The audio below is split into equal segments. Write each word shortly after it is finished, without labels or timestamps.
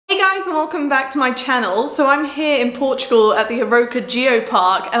guys, and welcome back to my channel. So I'm here in Portugal at the Arouca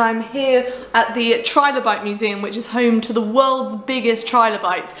Geopark, and I'm here at the Trilobite Museum, which is home to the world's biggest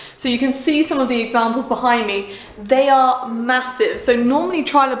trilobites. So you can see some of the examples behind me. They are massive. So normally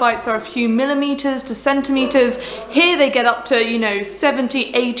trilobites are a few millimeters to centimeters. Here they get up to,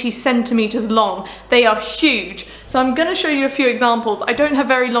 70, 80 centimeters long. They are huge. So I'm going to show you a few examples. I don't have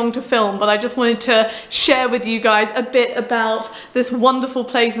very long to film, but I just wanted to share with you guys a bit about this wonderful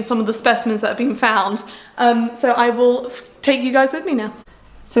place and some of the specimens that have been found. So I will take you guys with me now.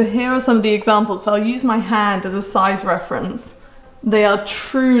 So here are some of the examples. So I'll use my hand as a size reference. They are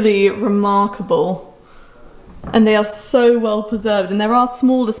truly remarkable. And they are so well preserved. And there are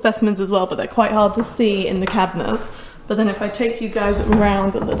smaller specimens as well, but they're quite hard to see in the cabinets. But then if I take you guys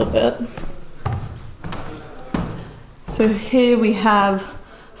around a little bit. So here we have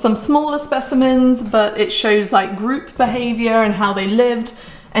some smaller specimens, but it shows like group behavior and how they lived.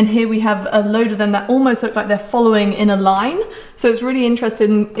 And here we have a load of them that almost look like they're following in a line. So it's really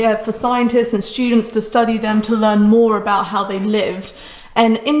interesting for scientists and students to study them, to learn more about how they lived.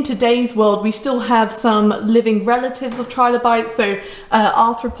 And in today's world, we still have some living relatives of trilobites. So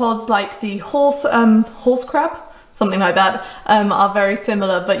arthropods like the horse crab, something like that, are very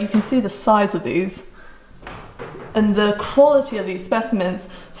similar, but you can see the size of these and the quality of these specimens.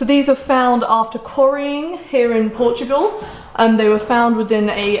 So these were found after quarrying here in Portugal. They were found within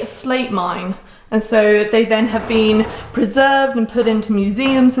a slate mine. And so they then have been preserved and put into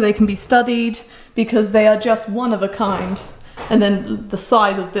museums so they can be studied, because they are just one of a kind. And then the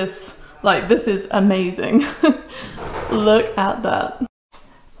size of this, this is amazing. Look at that.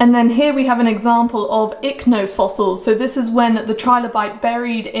 And then here we have an example of ichnofossils. So this is when the trilobite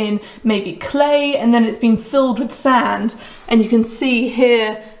buried in maybe clay, and then it's been filled with sand. And you can see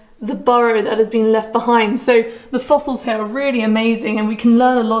here the burrow that has been left behind. So the fossils here are really amazing, and we can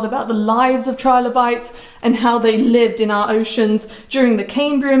learn a lot about the lives of trilobites and how they lived in our oceans during the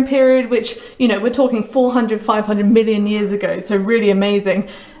Cambrian period, which, we're talking 400, 500 million years ago. So really amazing.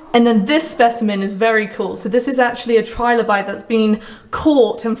 And then this specimen is very cool. So this is actually a trilobite that's been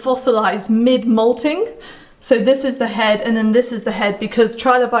caught and fossilized mid-molting. So this is the head, and then this is the head, because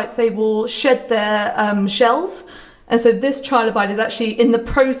trilobites, they will shed their shells. And so this trilobite is actually in the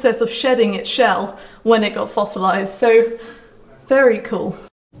process of shedding its shell when it got fossilized. So very cool.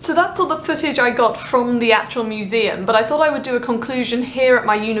 So that's all the footage I got from the actual museum, but I thought I would do a conclusion here at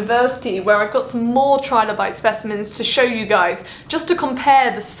my university, where I've got some more trilobite specimens to show you guys, just to compare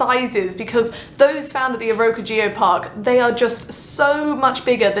the sizes, because those found at the Arouca Geopark, they are just so much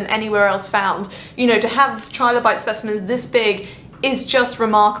bigger than anywhere else found. To have trilobite specimens this big is just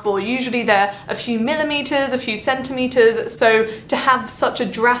remarkable. Usually they're a few millimeters, a few centimeters, so to have such a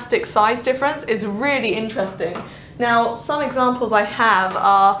drastic size difference is really interesting. Now, some examples I have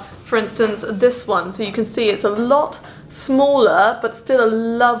are, for instance, this one. So you can see it's a lot smaller, but still a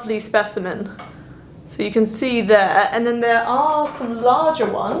lovely specimen. So you can see there. And then there are some larger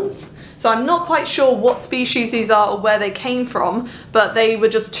ones. So I'm not quite sure what species these are or where they came from, but they were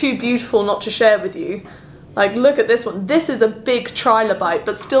just too beautiful not to share with you. Look at this one. This is a big trilobite,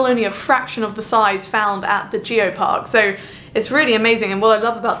 but still only a fraction of the size found at the Geopark. So it's really amazing. And what I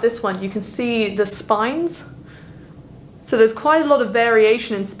love about this one, you can see the spines. So there's quite a lot of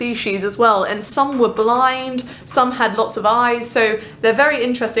variation in species as well, and some were blind, some had lots of eyes, so they're very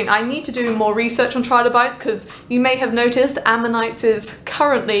interesting. I need to do more research on trilobites, because you may have noticed ammonites is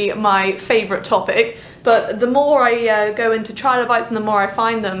currently my favourite topic, but the more I go into trilobites and the more I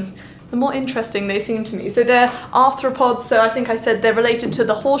find them, the more interesting they seem to me. So they're arthropods, so I think I said they're related to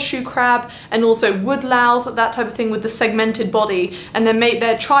the horseshoe crab and also woodlouse, that type of thing with the segmented body. And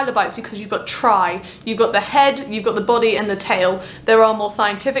they're trilobites because you've got you've got the head, you've got the body and the tail. There are more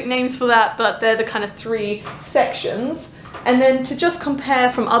scientific names for that, but they're the kind of three sections. And then to just compare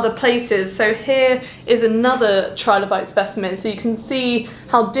from other places, so here is another trilobite specimen, so you can see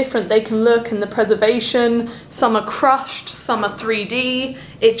how different they can look in the preservation. Some are crushed, some are 3D.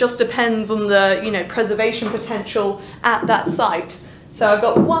 It just depends on the preservation potential at that site. So I've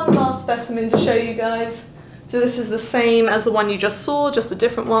got one last specimen to show you guys. So this is the same as the one you just saw, just a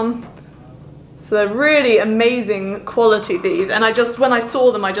different one. So they're really amazing quality, these, and when I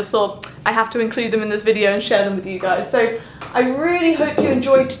saw them I just thought I have to include them in this video and share them with you guys. So I really hope you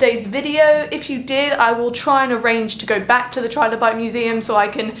enjoyed today's video. If you did, I will try and arrange to go back to the Trilobite Museum so I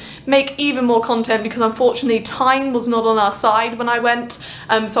can make even more content, because unfortunately time was not on our side when I went,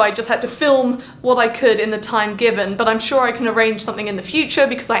 so I just had to film what I could in the time given, but I'm sure I can arrange something in the future,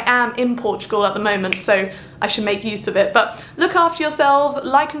 because I am in Portugal at the moment, so I should make use of it. But look after yourselves,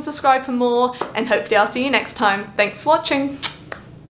 like and subscribe for more, and hopefully I'll see you next time. Thanks for watching.